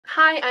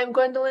Hi, I'm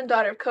Gwendolyn,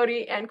 daughter of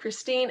Cody and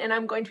Christine, and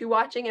I'm going to be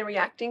watching and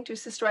reacting to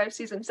Sister Wives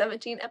Season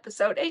 17,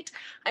 Episode 8.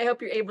 I hope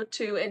you're able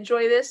to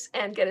enjoy this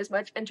and get as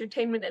much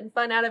entertainment and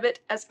fun out of it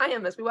as I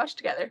am as we watch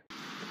together.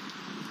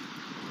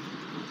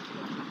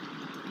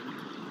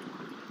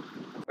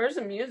 Where's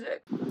the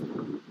music?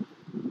 Feels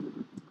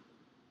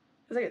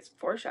like it's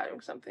foreshadowing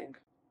something.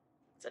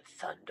 Is it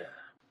thunder?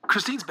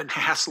 Christine's been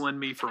hassling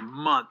me for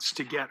months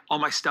to get all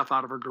my stuff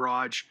out of her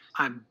garage.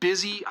 I'm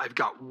busy. I've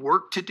got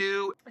work to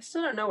do. I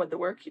still don't know what the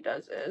work he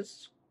does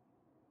is.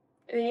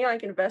 And he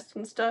like invests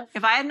in stuff.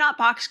 If I had not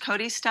boxed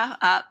Cody's stuff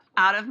up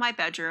out of my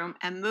bedroom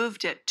and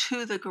moved it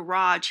to the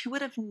garage, he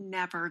would have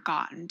never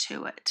gotten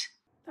to it.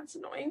 That's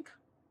annoying.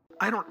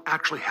 I don't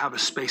actually have a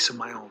space of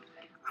my own.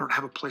 I don't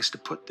have a place to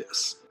put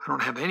this. I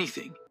don't have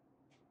anything.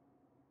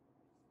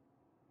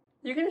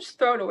 You can just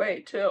throw it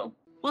away too.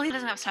 Well, he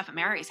doesn't have stuff at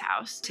Mary's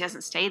house. He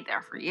hasn't stayed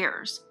there for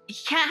years. He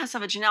can't have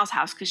stuff at Janelle's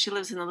house because she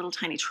lives in a little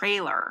tiny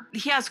trailer.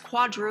 He has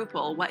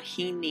quadruple what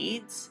he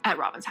needs at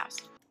Robin's house.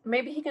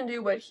 Maybe he can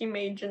do what he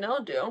made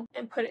Janelle do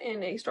and put it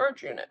in a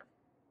storage unit.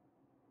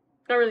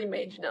 Not really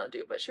made Janelle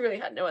do, but she really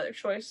had no other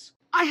choice.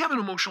 I have an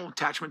emotional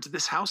attachment to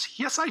this house.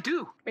 Yes, I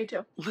do. Me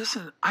too.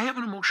 Listen, I have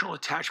an emotional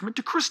attachment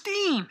to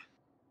Christine.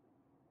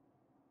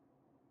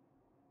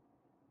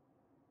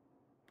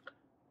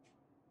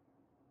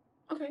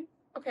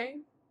 Okay.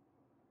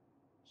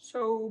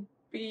 So,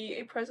 be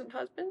a present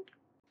husband?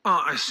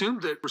 I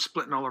assumed that we're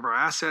splitting all of our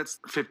assets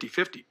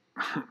 50-50,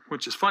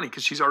 which is funny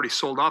because she's already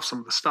sold off some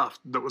of the stuff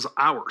that was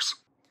ours.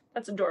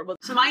 That's adorable.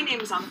 So my name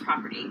is on the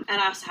property,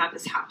 and I also have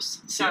this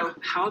house. So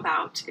how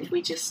about if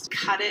we just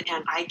cut it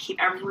and I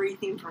keep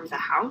everything from the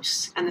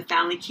house and the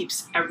family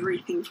keeps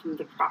everything from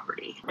the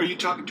property? Are you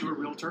talking to a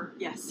realtor?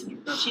 Yes.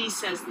 She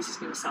says this is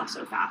going to sell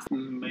so fast.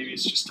 Maybe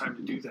it's just time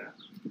to do that.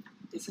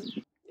 Is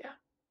it?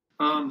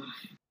 Yeah.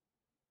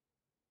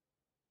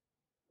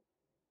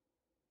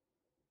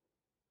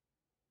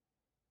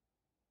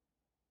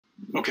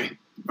 Okay.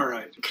 All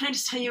right. Can I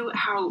just tell you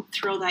how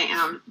thrilled I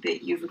am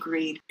that you've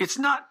agreed? It's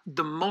not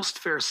the most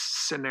fair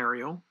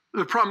scenario.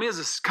 The problem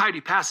is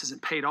Coyote Pass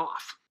isn't paid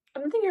off. I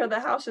don't think the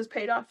house is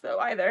paid off though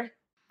either.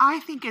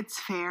 I think it's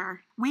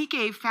fair. We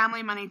gave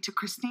family money to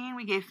Christine,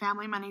 we gave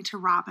family money to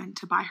Robin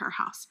to buy her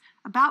house.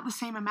 About the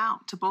same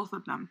amount to both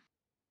of them.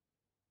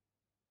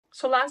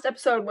 So last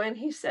episode when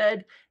he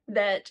said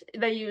that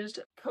they used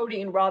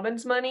Cody and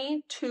Robin's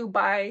money to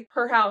buy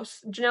her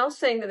house, Janelle's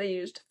saying that they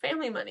used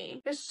family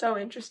money. It's so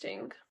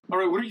interesting. All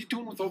right, what are you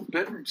doing with all the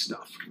bedroom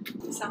stuff?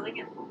 Selling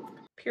it.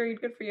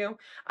 Period. Good for you.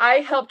 I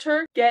helped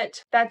her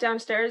get that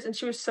downstairs and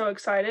she was so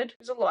excited. It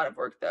was a lot of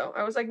work though.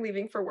 I was like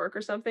leaving for work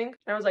or something.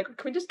 And I was like,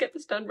 can we just get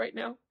this done right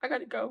now? I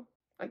gotta go.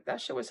 Like that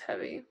shit was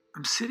heavy.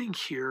 I'm sitting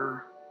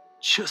here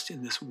just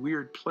in this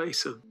weird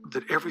place of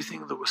that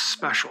everything that was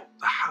special,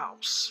 the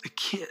house, the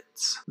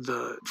kids,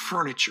 the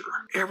furniture,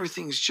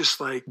 everything's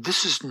just like,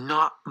 this is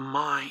not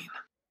mine.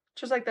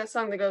 Just like that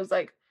song that goes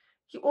like,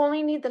 you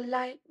only need the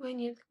light when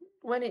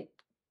it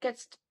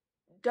gets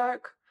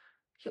dark.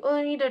 You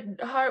only need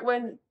a heart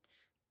when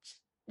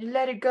you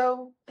let it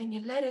go and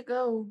you let it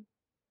go.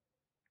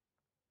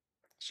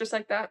 It's just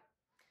like that.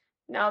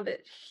 Now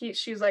that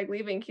she's like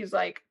leaving, he's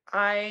like,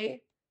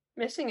 I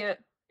missing it.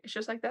 It's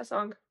just like that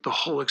song. The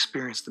whole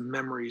experience, the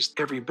memories,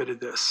 every bit of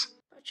this.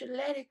 But you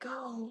let it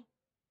go.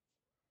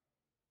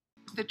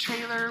 The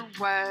trailer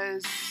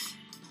was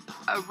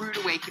a rude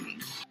awakening.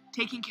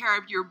 Taking care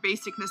of your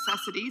basic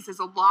necessities is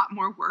a lot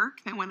more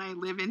work than when I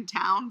live in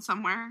town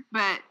somewhere.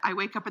 But I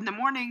wake up in the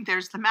morning,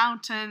 there's the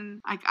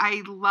mountain.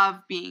 I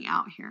love being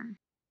out here.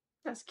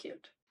 That's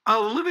cute.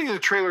 Living in a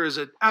trailer is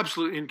an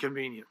absolute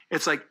inconvenience.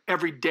 It's like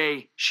every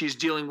day she's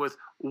dealing with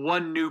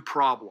one new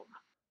problem.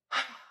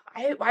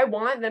 I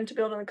want them to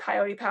build on the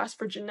Coyote Pass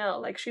for Janelle.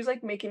 Like, she's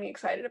like making me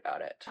excited about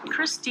it.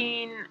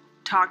 Christine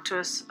talked to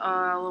us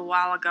a little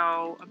while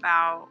ago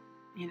about,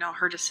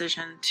 her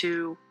decision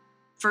to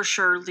for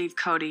sure leave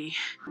Cody.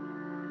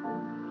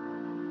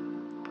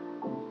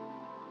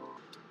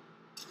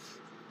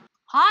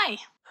 Hi.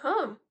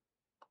 Huh.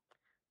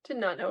 Did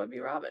not know it'd be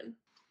Robin.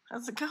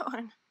 How's it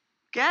going?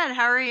 Good.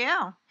 How are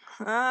you?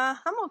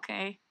 I'm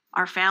okay.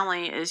 Our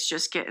family is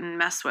just getting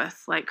messed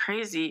with like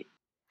crazy.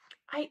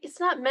 It's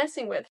not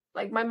messing with.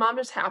 Like, my mom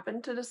just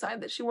happened to decide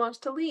that she wants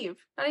to leave.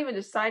 Not even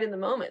decide in the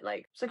moment.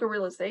 Like, it's like a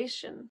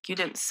realization. You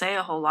didn't say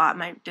a whole lot.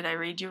 Did I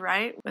read you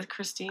right with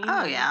Christine?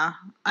 Oh, yeah.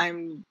 I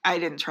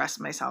didn't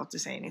trust myself to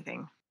say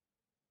anything.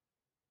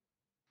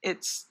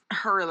 It's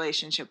her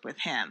relationship with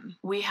him.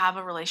 We have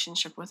a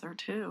relationship with her,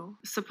 too.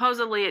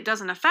 Supposedly, it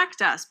doesn't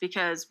affect us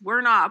because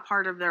we're not a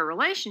part of their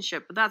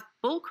relationship, but that's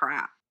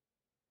bullcrap.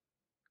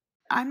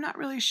 I'm not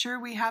really sure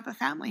we have a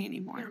family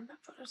anymore. Yeah, that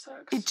photo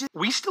sucks.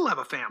 We still have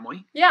a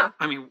family. Yeah.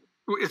 I mean,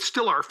 it's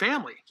still our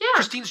family. Yeah.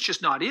 Christine's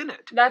just not in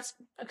it.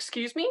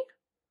 Excuse me?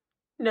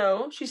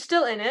 No, she's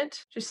still in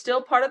it. She's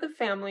still part of the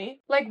family.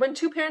 Like, when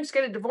two parents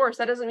get a divorce,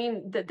 that doesn't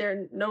mean that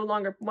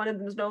one of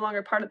them is no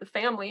longer part of the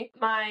family.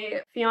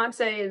 My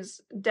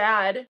fiance's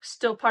dad,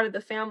 still part of the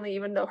family,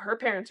 even though her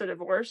parents are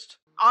divorced.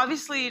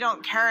 Obviously, you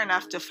don't care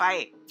enough to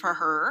fight for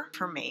her,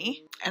 for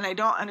me, and I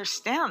don't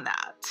understand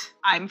that.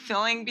 I'm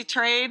feeling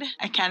betrayed.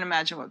 I can't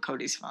imagine what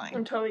Cody's feeling.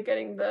 I'm totally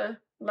getting the,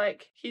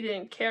 like, he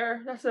didn't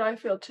care. That's what I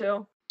feel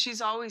too.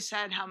 She's always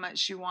said how much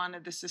she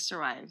wanted the Sister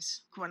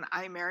Wives. When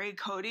I married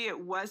Cody, it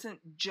wasn't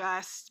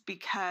just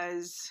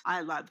because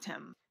I loved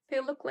him. They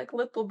look like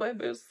little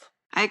babies.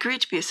 I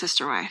agreed to be a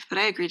sister wife, but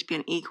I agreed to be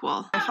an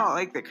equal. I felt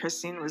like that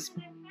Christine was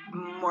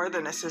more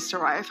than a sister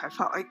wife. I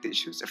felt like that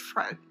she was a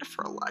friend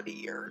for a lot of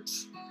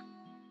years.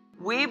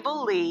 We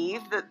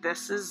believe that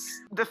this is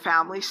the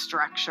family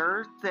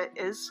structure that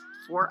is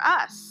for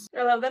us.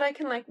 I love that I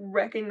can, like,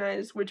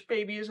 recognize which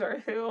babies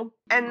are who.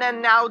 And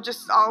then now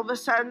just all of a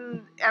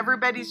sudden,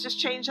 everybody's just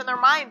changing their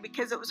mind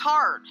because it was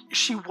hard.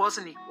 She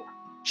wasn't equal.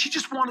 She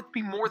just wanted to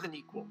be more than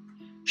equal.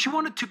 She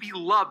wanted to be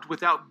loved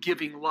without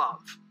giving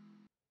love.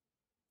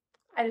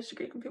 I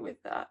disagree completely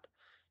with that.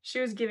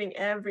 She was giving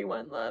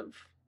everyone love.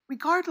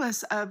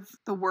 Regardless of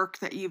the work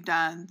that you've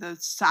done, the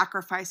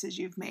sacrifices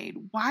you've made,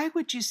 why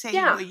would you say,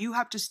 Yeah. well, you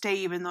have to stay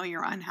even though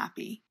you're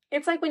unhappy?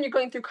 It's like when you're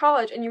going through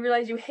college and you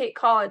realize you hate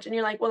college and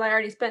you're like, well, I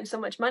already spent so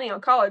much money on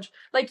college.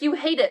 Like, you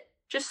hate it.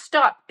 Just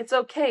stop. It's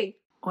okay.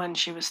 When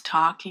she was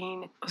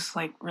talking, it was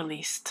like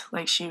released.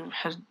 Like she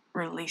had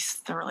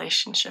released the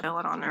relationship. Feel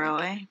it on her.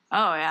 Really?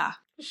 Oh, yeah.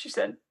 She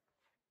said,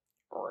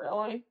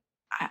 really?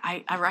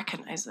 I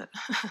recognize it.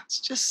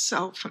 It's just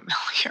so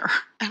familiar.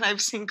 And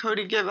I've seen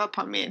Cody give up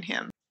on me and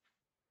him.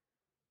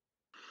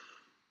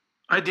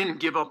 I didn't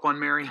give up on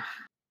Mary.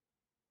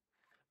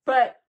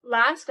 But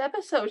last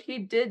episode, he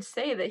did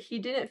say that he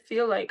didn't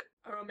feel like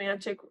a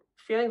romantic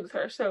feeling with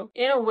her. So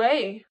in a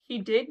way, he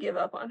did give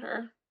up on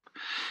her.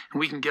 And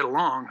we can get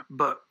along,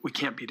 but we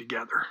can't be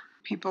together.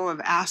 People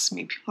have asked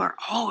me, people are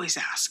always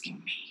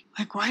asking me,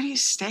 like, why do you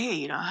stay?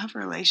 You don't have a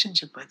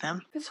relationship with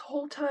him. This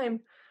whole time,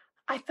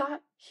 I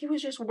thought he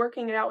was just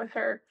working it out with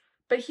her,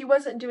 but he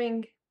wasn't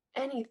doing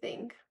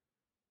anything.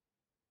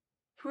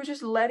 He was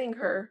just letting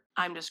her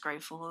I'm just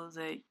grateful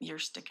that you're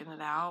sticking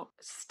it out.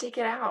 stick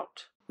it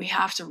out. We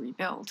have to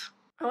rebuild.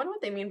 I wonder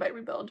what they mean by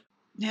rebuild.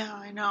 Yeah,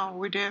 I know,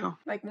 we do.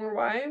 Like more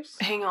wives?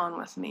 Hang on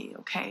with me,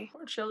 okay?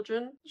 More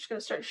children? Just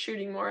gonna start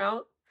shooting more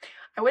out?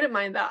 I wouldn't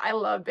mind that. I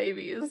love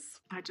babies.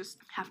 I just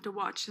have to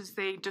watch as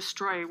they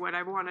destroy what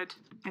I wanted.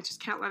 I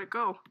just can't let it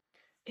go.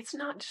 It's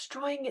not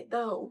destroying it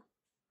though.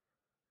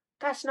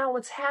 That's not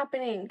what's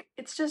happening.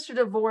 It's just a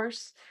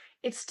divorce.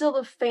 It's still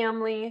a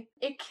family.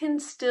 It can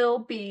still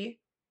be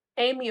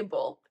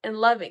amiable and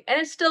loving.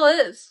 And it still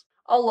is.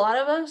 A lot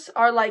of us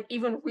are like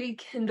even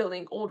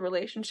rekindling old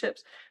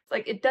relationships.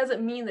 Like, it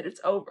doesn't mean that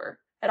it's over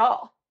at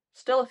all.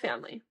 Still a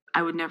family.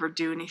 I would never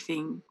do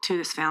anything to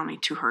this family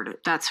to hurt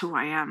it. That's who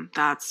I am.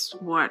 That's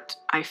what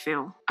I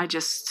feel. I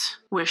just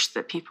wish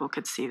that people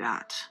could see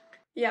that.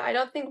 Yeah, I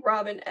don't think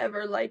Robin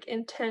ever like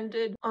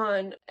intended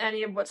on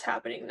any of what's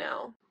happening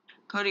now.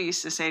 Cody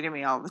used to say to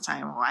me all the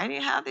time, why do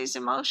you have these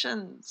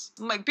emotions?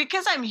 I'm like,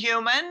 because I'm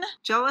human.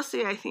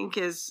 Jealousy, I think,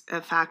 is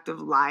a fact of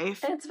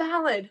life. And it's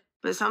valid.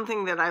 But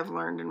something that I've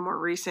learned in more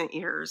recent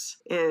years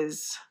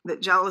is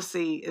that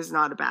jealousy is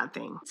not a bad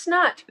thing. It's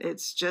not.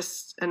 It's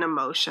just an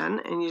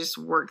emotion, and you just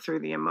work through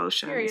the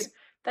emotions. Period.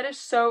 That is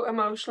so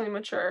emotionally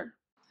mature.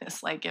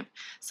 It's like if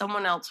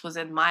someone else was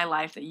in my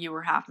life that you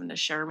were having to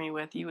share me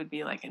with, you would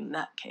be like a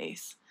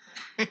nutcase.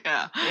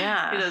 Yeah.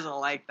 Yeah. He doesn't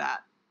like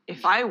that.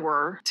 If I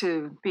were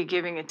to be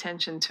giving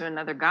attention to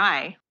another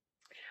guy,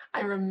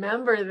 I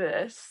remember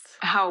this.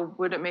 how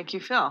would it make you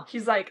feel?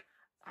 He's like,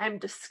 I'm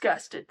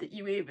disgusted that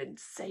you even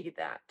say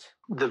that.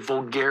 The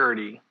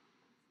vulgarity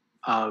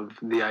of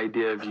the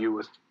idea of you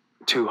with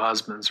two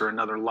husbands or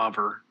another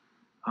lover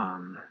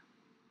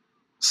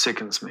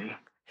sickens me.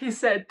 He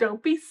said,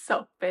 don't be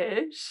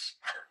selfish.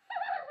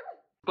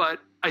 But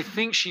I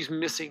think she's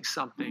missing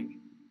something.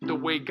 The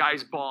way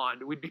guys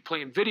bond. We'd be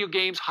playing video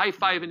games,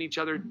 high-fiving each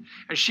other,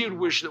 and she would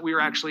wish that we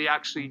were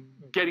actually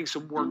getting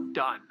some work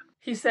done.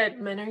 He said,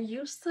 men are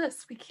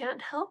useless. We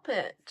can't help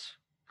it.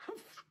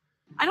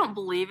 I don't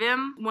believe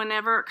him.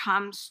 Whenever it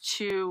comes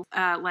to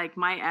like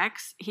my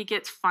ex, he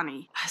gets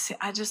funny. See,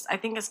 I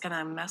think it's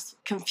gonna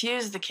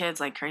confuse the kids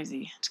like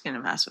crazy. It's going to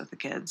mess with the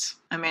kids.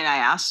 I mean, I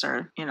asked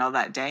her,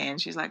 that day,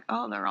 and she's like,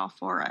 oh, they're all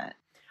for it.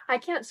 I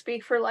can't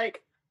speak for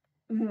like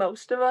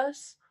most of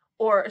us,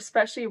 or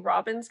especially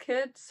Robin's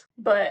kids,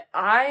 but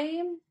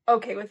I'm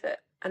okay with it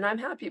and I'm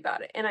happy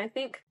about it. And I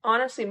think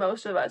honestly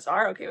most of us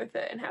are okay with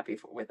it and happy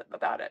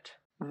about it.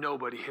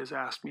 Nobody has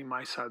asked me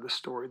my side of the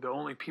story. The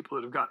only people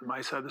that have gotten my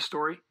side of the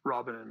story,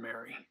 Robin and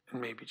Mary, and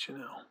maybe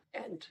Janelle.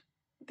 And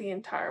the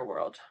entire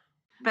world.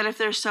 But if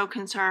they're so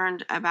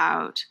concerned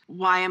about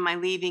why am I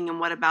leaving and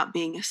what about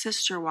being a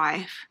sister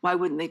wife, why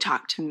wouldn't they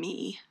talk to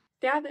me?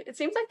 Yeah, it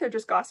seems like they're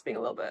just gossiping a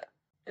little bit.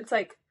 It's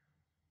like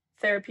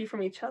therapy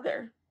from each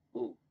other.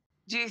 Ooh.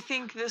 Do you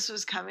think this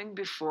was coming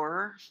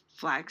before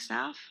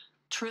Flagstaff?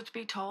 Truth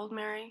be told,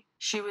 Mary,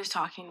 she was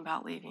talking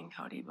about leaving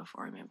Cody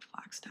before he moved to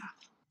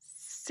Flagstaff.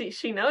 See,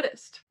 she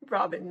noticed.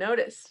 Robin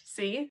noticed.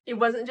 See? It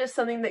wasn't just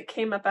something that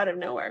came up out of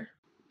nowhere.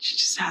 She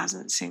just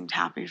hasn't seemed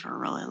happy for a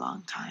really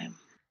long time.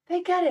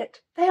 They get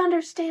it. They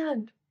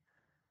understand.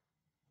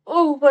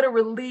 Oh, what a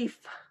relief.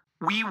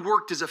 We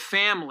worked as a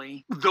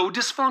family, though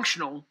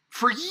dysfunctional,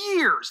 for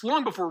years,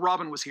 long before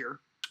Robin was here.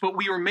 But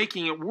we were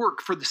making it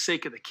work for the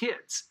sake of the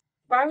kids.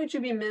 Why would you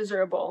be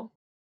miserable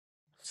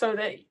so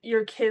that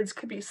your kids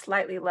could be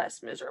slightly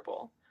less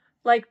miserable?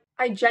 Like,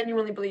 I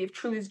genuinely believe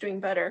Truly's doing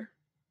better.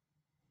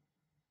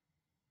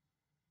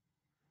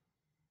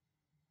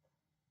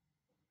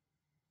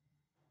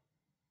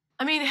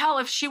 I mean, hell,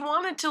 if she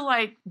wanted to,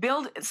 like,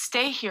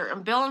 stay here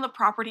and build on the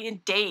property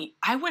and date,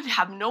 I would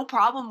have no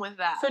problem with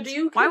that. So do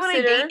you Why would I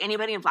consider, date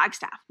anybody in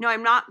Flagstaff? No,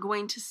 I'm not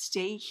going to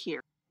stay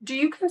here. do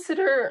you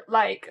consider,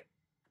 like,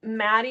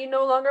 Maddie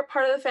no longer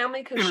part of the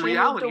family because In she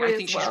reality, moved away I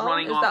think as she's well?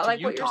 running Is off that to like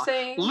Utah, what you're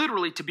saying?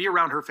 literally to be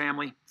around her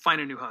family, find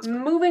a new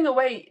husband. Moving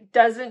away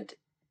doesn't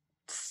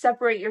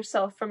separate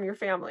yourself from your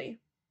family.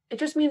 It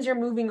just means you're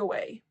moving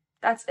away.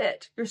 That's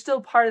it. You're still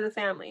part of the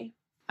family.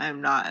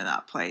 I'm not in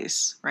that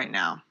place right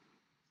now.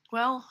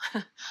 Well,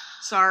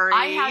 Sorry.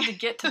 I had to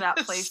get to that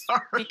place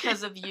Sorry.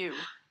 because of you.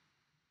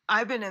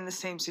 I've been in the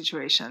same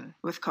situation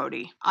with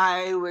Cody.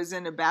 I was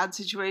in a bad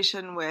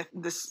situation with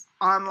this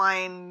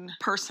online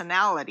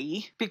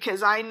personality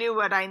because I knew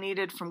what I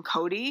needed from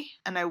Cody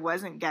and I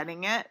wasn't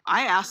getting it.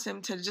 I asked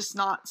him to just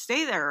not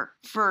stay there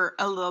for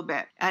a little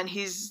bit and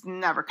he's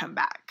never come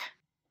back.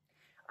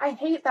 I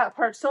hate that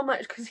part so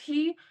much because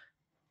he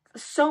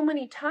so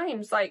many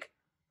times like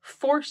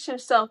forced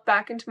himself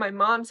back into my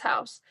mom's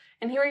house,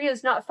 and here he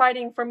is not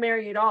fighting for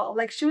Mary at all.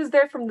 Like, she was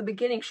there from the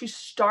beginning. She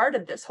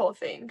started this whole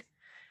thing.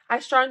 I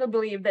strongly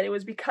believe that it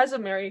was because of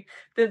Mary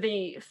that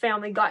the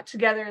family got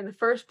together in the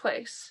first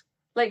place.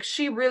 Like,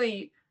 she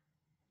really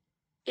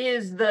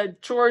is the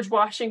George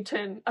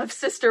Washington of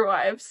sister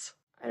wives.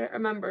 I don't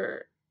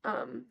remember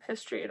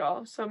history at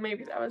all, so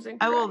maybe that was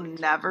incorrect. I will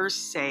never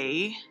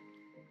say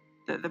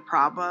that the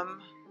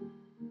problem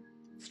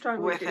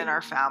Strongly within agree.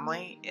 our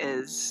family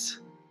is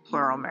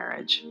plural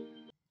marriage.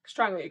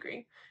 Strongly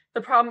agree.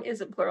 The problem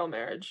isn't plural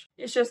marriage.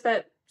 It's just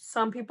that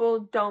some people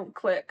don't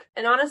click.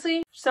 And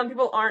honestly, some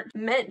people aren't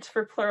meant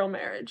for plural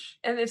marriage.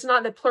 And it's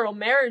not that plural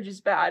marriage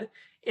is bad.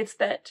 It's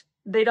that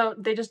they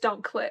just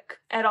don't click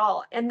at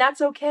all. And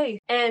that's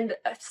okay. And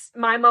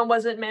my mom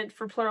wasn't meant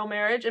for plural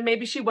marriage. And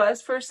maybe she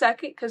was for a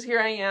second, because here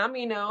I am,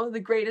 you know, the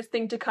greatest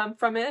thing to come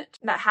from it.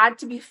 That had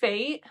to be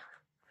fate.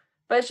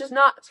 But it's just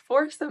not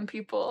for some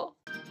people.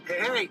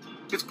 Hey,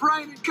 it's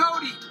Brian and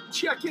Cody.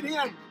 Check it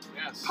in.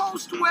 Yes.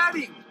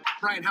 Post-wedding.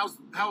 Brian, how's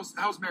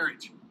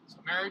marriage? So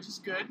marriage is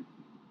good.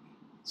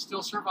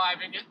 Still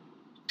surviving it.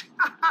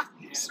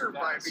 And,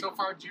 Surviving. so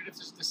far, Judith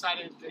has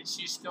decided that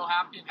she's still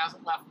happy and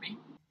hasn't left me.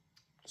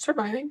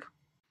 Surviving.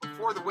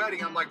 Before the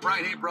wedding, I'm like,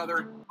 Brian, hey,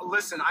 brother,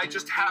 listen, I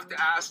just have to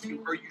ask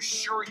you, are you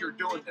sure you're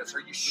doing this? Are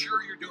you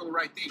sure you're doing the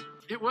right thing?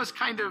 It was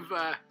kind of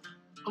a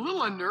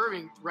little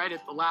unnerving right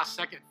at the last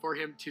second for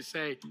him to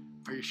say,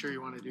 are you sure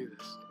you want to do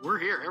this? We're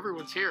here.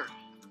 Everyone's here.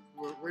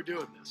 We're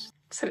doing this.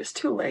 Said it's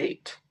too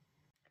late.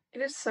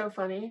 It is so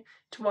funny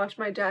to watch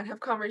my dad have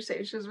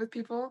conversations with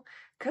people,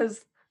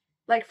 because,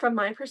 like, from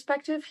my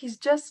perspective, he's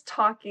just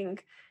talking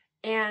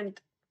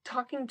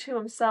to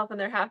himself, and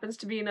there happens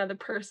to be another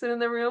person in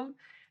the room,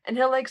 and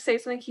he'll, like, say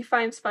something he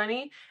finds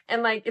funny,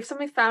 and, like, if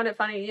somebody found it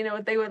funny, you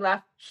know, they would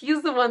laugh.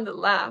 He's the one that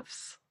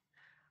laughs.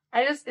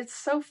 It's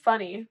so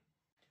funny.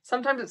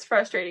 Sometimes it's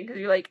frustrating because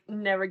you, like,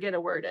 never get a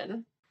word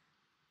in.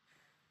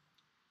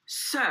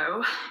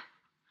 So,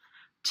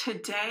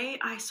 today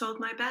I sold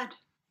my bed.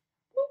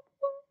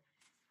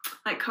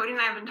 Like, Cody and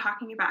I have been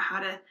talking about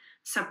how to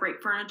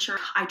separate furniture.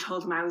 I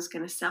told him I was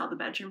going to sell the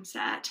bedroom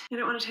set. I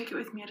don't want to take it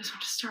with me. I just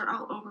want to start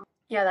all over.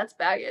 Yeah, that's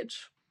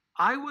baggage.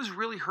 I was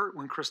really hurt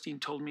when Christine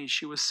told me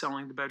she was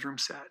selling the bedroom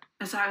set.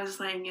 As I was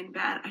laying in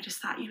bed, I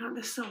just thought, you know,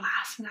 this is the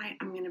last night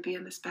I'm going to be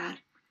in this bed.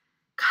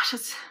 Gosh,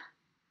 it's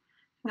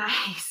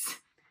nice.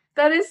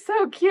 That is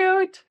so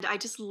cute. I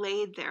just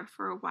laid there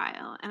for a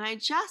while, and I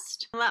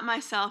just let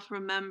myself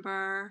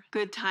remember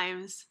good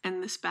times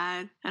in this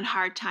bed and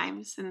hard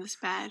times in this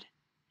bed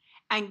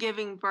and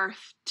giving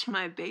birth to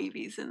my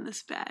babies in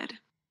this bed.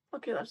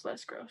 Okay, that's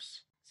less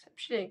gross. Except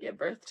she didn't give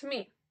birth to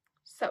me.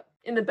 So,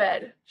 in the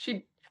bed,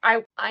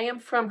 I am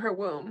from her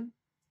womb.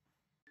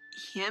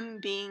 Him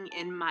being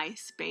in my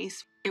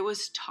space, it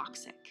was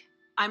toxic.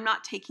 I'm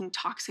not taking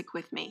toxic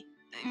with me.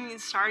 I mean,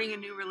 starting a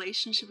new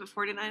relationship at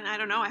 49, I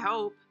don't know, I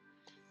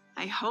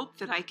hope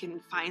that I can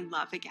find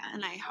love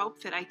again. I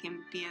hope that I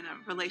can be in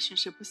a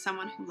relationship with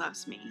someone who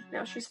loves me.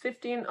 Now she's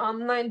 15,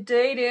 online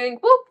dating.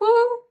 Woo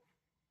woo!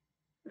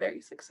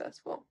 Very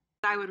successful.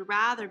 I would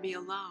rather be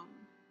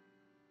alone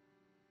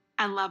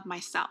and love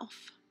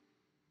myself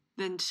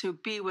than to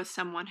be with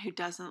someone who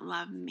doesn't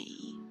love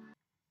me.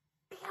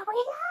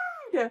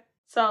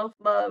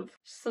 Self-love,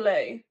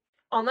 slay.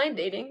 Online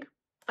dating,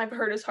 I've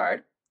heard, is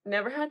hard.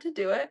 Never had to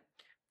do it.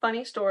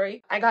 Funny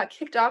story. I got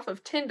kicked off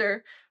of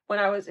Tinder when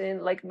I was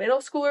in, like,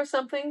 middle school or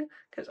something,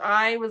 because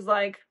I was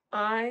like,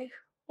 I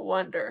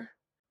wonder.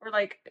 Or,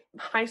 like,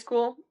 high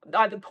school.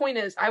 The point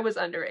is, I was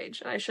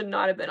underage, and I should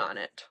not have been on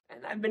it.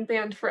 And I've been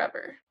banned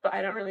forever, but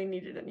I don't really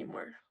need it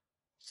anymore.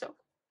 So,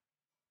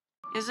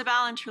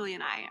 Isabel and Truly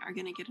and I are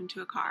gonna get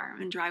into a car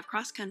and drive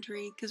cross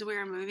country because we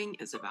are moving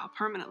Isabel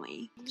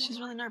permanently. She's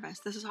really nervous.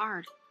 This is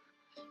hard.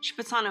 She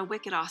puts on a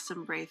wicked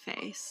awesome brave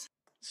face.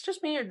 It's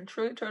just me, or did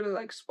Truly totally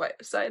like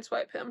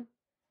sideswipe him?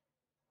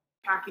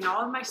 Packing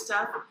all of my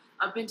stuff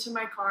up into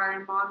my car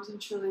and Mom's and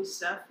Truly's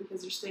stuff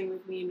because they're staying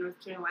with me in North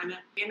Carolina.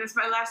 And it's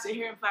my last day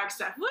here in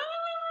Flagstaff. Woo!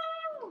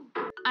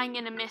 I'm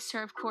gonna miss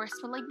her, of course,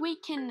 but like we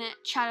can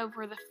chat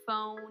over the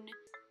phone.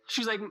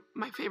 She's like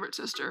my favorite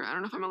sister. I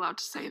don't know if I'm allowed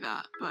to say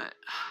that, but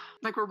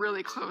like we're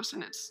really close,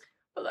 and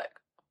But like,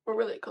 we're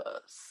really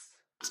close.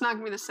 it's not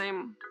gonna be the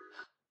same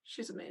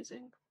She's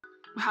amazing.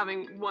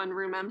 having one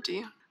room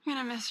empty. I'm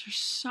gonna miss her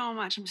so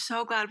much. I'm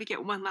so glad we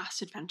get one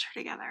last adventure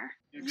together.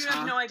 You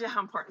have no idea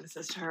how important this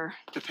is to her.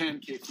 The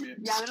pancake mix.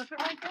 Yeah, I'm gonna put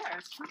it right there.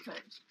 It's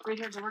perfect. Right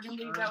here, so we're gonna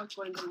leave that with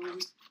going to the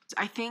movie.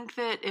 I think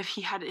that if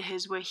he had it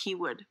his way, he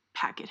would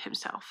pack it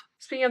himself.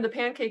 Speaking of the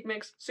pancake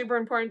mix, super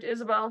important to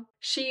Isabel.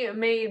 She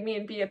made me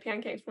and Bia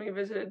pancakes when we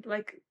visited,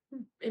 like,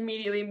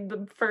 immediately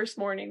the first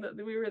morning that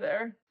we were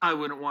there. I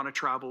wouldn't want to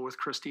travel with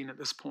Christine at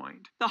this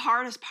point. The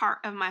hardest part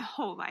of my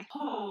whole life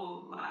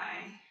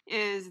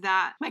is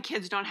that my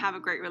kids don't have a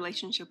great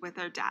relationship with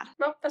their dad.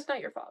 No, that's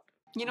not your fault.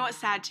 You know what's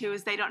sad too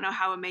is they don't know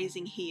how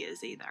amazing he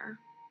is either.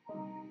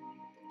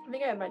 I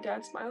think I had my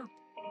dad smile.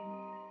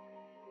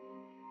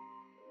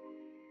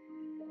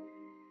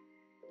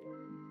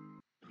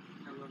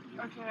 I love you.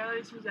 Okay, I love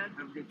you, Suzanne.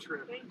 Have a good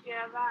trip. Thank you,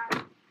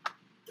 bye.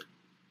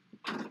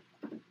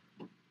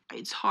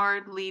 It's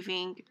hard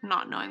leaving,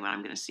 not knowing when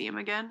I'm gonna see him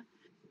again.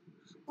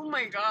 Oh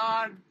my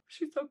god.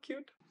 She's so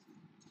cute.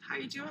 How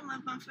you doing,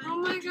 Love Muffin? Oh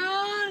my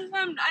god.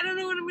 I don't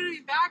know when I'm gonna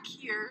be back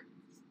here.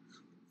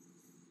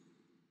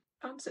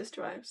 On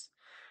SisterWives.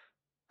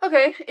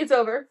 Okay, it's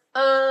over.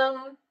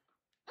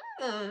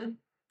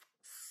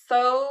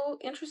 So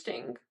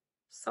interesting.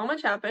 So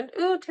much happened.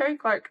 Ooh, Terry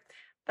Clark.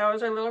 That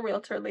was our little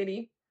realtor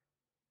lady.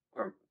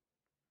 Or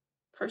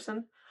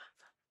person.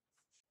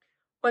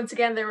 Once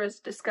again, there was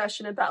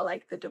discussion about,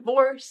 like, the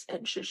divorce,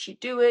 and should she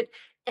do it,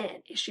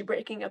 and is she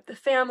breaking up the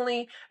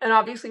family? And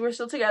obviously we're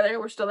still together.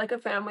 We're still like a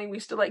family. We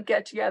still, like,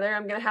 get together.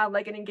 I'm gonna have,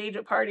 like, an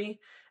engagement party,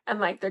 and,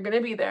 like, they're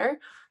gonna be there.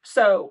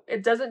 So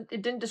it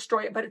didn't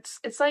destroy it, but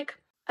it's like,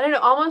 I don't know,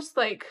 almost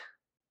like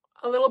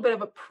a little bit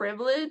of a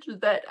privilege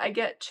that I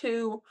get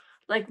to,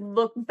 like,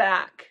 look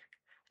back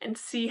and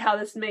see how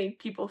this made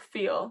people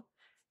feel,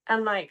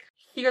 and, like,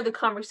 hear the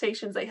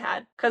conversations they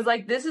had. Because,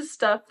 like, this is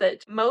stuff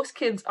that most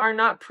kids are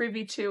not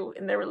privy to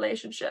in their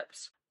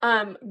relationships.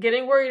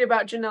 Getting worried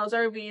about Janelle's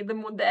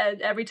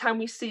RV, every time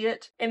we see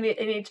it in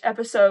each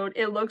episode,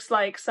 it looks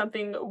like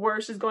something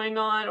worse is going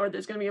on, or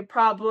there's gonna be a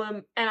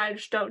problem, and I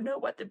just don't know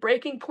what the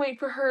breaking point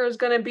for her is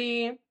gonna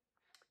be. It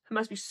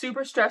must be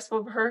super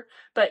stressful for her,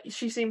 but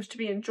she seems to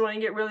be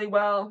enjoying it really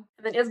well.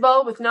 And then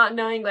Isabel, with not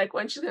knowing, like,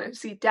 when she's gonna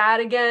see Dad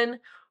again,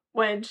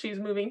 when she's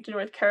moving to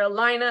North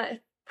Carolina,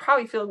 it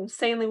probably feels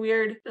insanely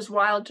weird, just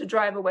wild to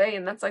drive away,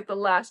 and that's like the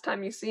last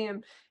time you see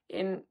him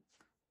in,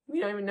 we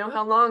don't even know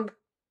how long.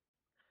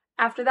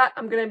 After that,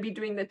 I'm going to be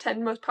doing the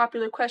 10 most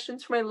popular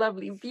questions for my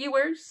lovely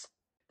viewers.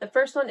 The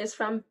first one is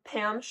from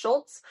Pam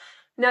Schultz.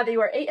 Now that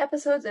you are 8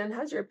 episodes in,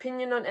 has your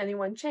opinion on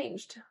anyone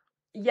changed?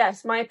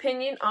 Yes, my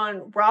opinion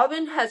on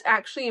Robin has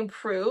actually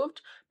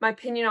improved. My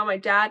opinion on my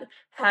dad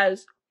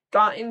has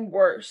gotten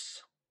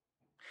worse.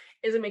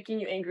 Is it making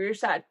you angry or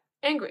sad?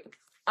 Angry.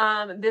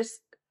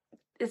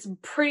 It's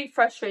pretty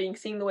frustrating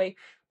seeing the way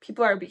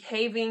people are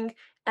behaving,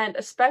 and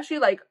especially,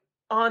 like,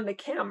 on the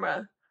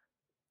camera.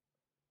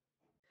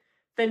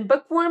 Then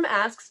Bookworm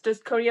asks, does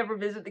Cody ever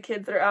visit the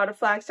kids that are out of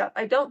Flagstaff?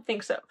 I don't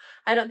think so.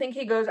 I don't think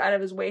he goes out of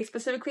his way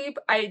specifically,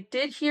 but I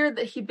did hear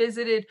that he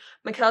visited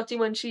McKelty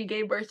when she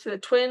gave birth to the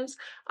twins.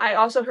 I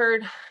also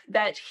heard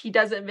that he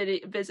doesn't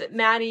visit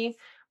Maddie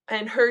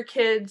and her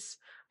kids.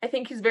 I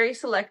think he's very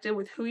selective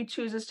with who he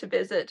chooses to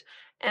visit,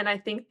 and I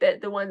think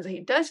that the ones that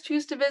he does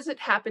choose to visit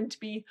happen to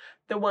be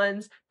the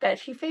ones that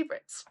he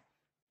favorites.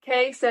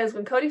 Kay says,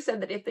 when Cody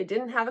said that if they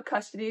didn't have a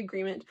custody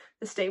agreement,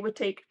 the state would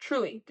take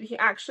Truly, did he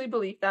actually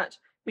believe that?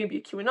 Maybe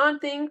a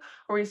QAnon thing,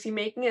 or is he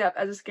making it up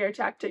as a scare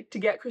tactic to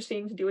get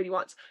Christine to do what he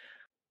wants?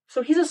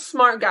 So he's a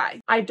smart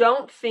guy. I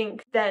don't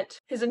think that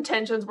his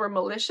intentions were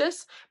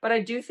malicious, but I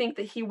do think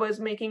that he was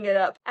making it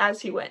up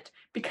as he went,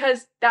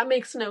 because that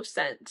makes no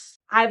sense.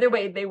 Either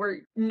way, they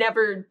were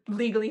never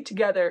legally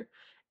together,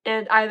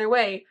 and either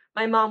way,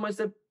 my mom was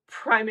the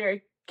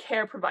primary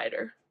care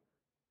provider.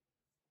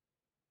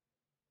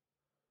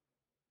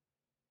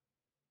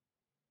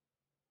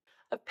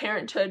 Of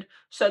parenthood,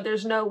 so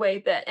there's no way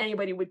that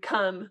anybody would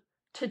come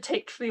to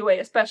take Truly away,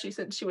 especially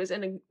since she was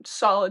in a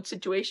solid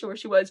situation where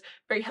she was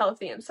very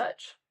healthy and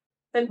such.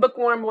 Then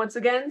Bookworm once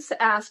again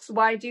asks,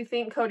 why do you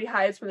think Cody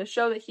hides from the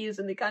show that he is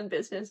in the gun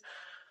business?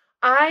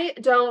 I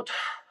don't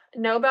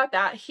know about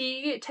that.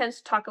 He tends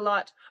to talk a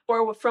lot,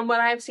 or from what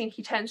I've seen,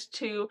 he tends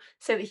to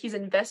say that he's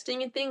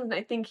investing in things, and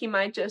I think he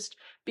might just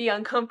be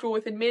uncomfortable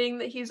with admitting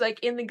that he's, like,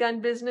 in the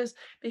gun business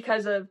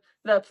because of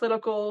the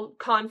political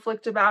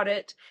conflict about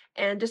it,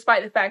 and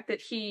despite the fact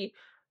that he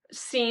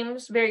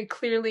seems very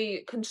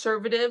clearly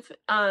conservative,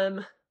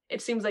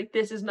 it seems like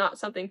this is not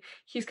something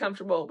he's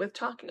comfortable with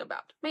talking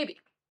about. Maybe.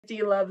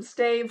 D Loves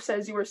Dave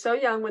says, you were so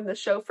young when the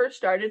show first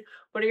started.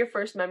 What are your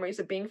first memories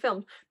of being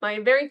filmed? My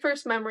very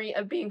first memory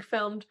of being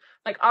filmed,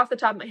 like off the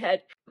top of my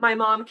head, my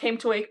mom came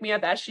to wake me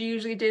up as she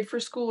usually did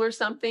for school or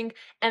something,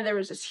 and there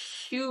was this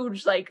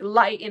huge like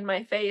light in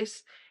my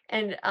face,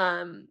 and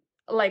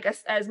like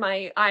as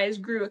my eyes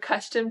grew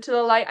accustomed to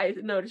the light, I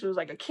noticed it was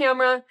like a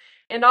camera,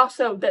 and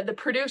also that the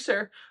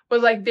producer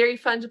was like very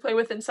fun to play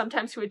with, and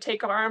sometimes he would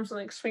take our arms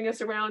and like swing us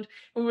around.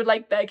 We would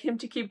like beg him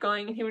to keep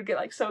going, and he would get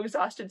like so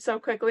exhausted so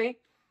quickly.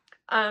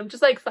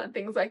 Just like fun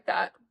things like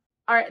that.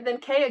 Alright, then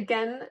Kay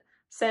again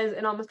says,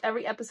 in almost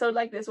every episode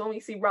like this, when we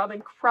see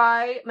Robin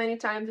cry many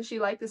times, is she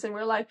like this in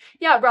real life?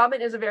 Yeah,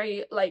 Robin is a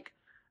very like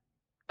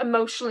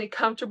emotionally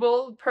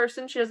comfortable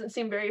person. She doesn't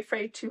seem very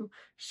afraid to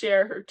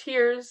share her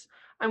tears.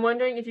 I'm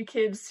wondering if you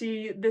kids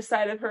see this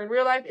side of her in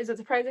real life. Is it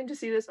surprising to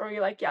see this, or are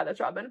you like, yeah,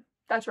 that's Robin.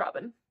 That's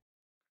Robin.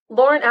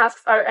 Lauren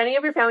asks, are any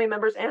of your family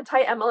members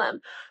anti-MLM?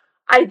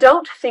 I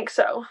don't think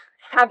so.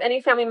 Have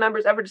any family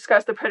members ever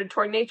discussed the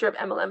predatory nature of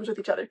MLMs with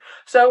each other?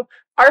 So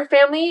our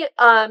family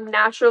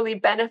naturally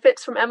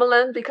benefits from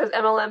MLMs because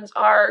MLMs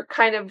are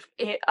kind of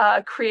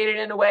created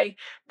in a way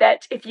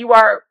that if you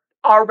are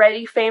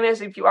already famous,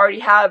 if you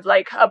already have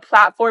like a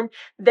platform,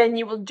 then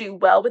you will do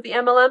well with the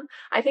MLM.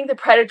 I think the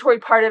predatory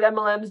part of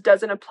MLMs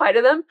doesn't apply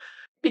to them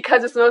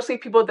because it's mostly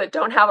people that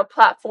don't have a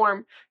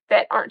platform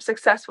that aren't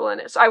successful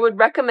in it. So I would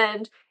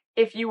recommend,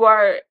 if you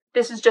are,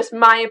 this is just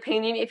my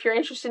opinion, if you're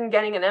interested in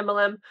getting an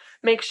MLM,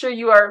 make sure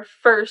you are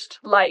first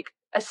like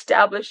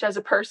established as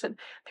a person.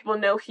 People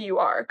know who you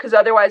are, because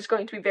otherwise it's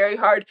going to be very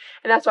hard,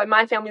 and that's why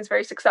my family is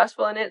very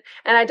successful in it.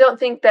 And I don't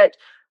think that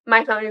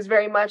my family is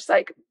very much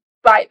like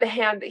bite the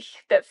hand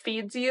that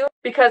feeds you,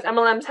 because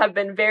MLMs have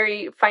been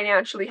very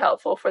financially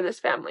helpful for this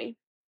family.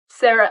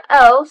 Sarah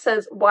L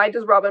says, why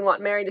does Robin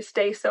want Mary to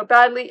stay so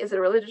badly? Is it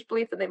a religious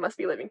belief that they must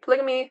be living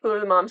polygamy? Who of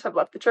the moms have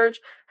left the church?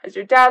 Has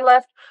your dad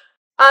left?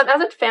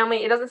 As a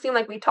family, it doesn't seem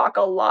like we talk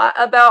a lot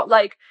about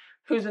like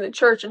who's in the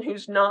church and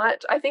who's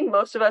not. I think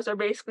most of us are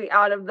basically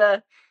out of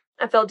the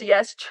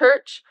FLDS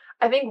church.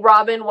 I think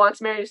Robin wants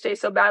Mary to stay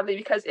so badly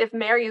because if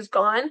Mary is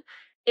gone,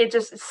 it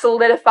just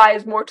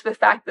solidifies more to the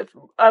fact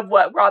of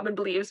what Robin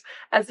believes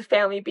as the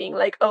family being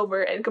like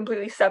over and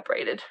completely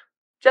separated.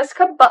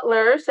 Jessica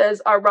Butler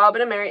says, are Robin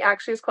and Mary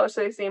actually as close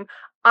as they seem?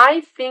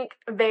 I think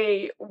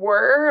they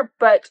were,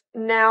 but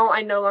now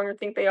I no longer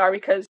think they are,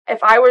 because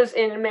if I was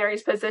in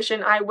Mary's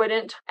position, I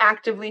wouldn't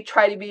actively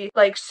try to be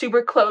like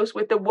super close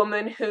with the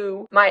woman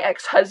who my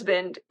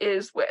ex-husband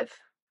is with.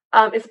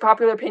 It's a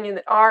popular opinion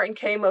that R and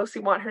K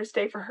mostly want her to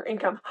stay for her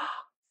income.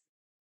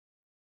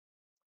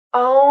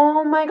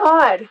 Oh my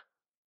god.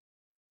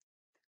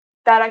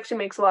 That actually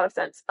makes a lot of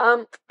sense.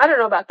 I don't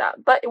know about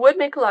that, but it would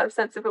make a lot of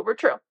sense if it were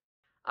true.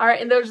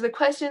 Alright, and those are the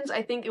questions.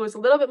 I think it was a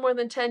little bit more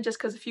than 10 just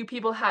because a few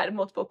people had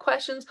multiple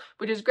questions,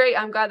 which is great.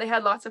 I'm glad they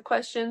had lots of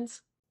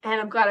questions, and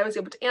I'm glad I was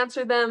able to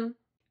answer them.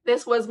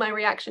 This was my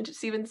reaction to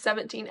season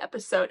 17,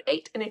 episode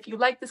 8, and if you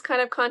like this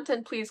kind of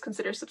content, please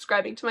consider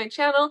subscribing to my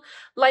channel,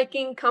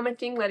 liking,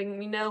 commenting, letting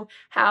me know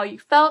how you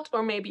felt,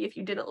 or maybe if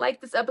you didn't like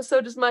this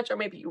episode as much, or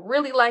maybe you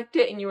really liked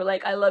it and you were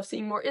like, I love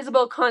seeing more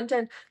Isabel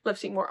content, love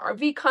seeing more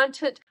RV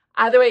content.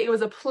 Either way, it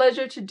was a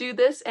pleasure to do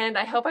this, and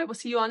I hope I will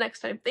see you all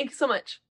next time. Thank you so much.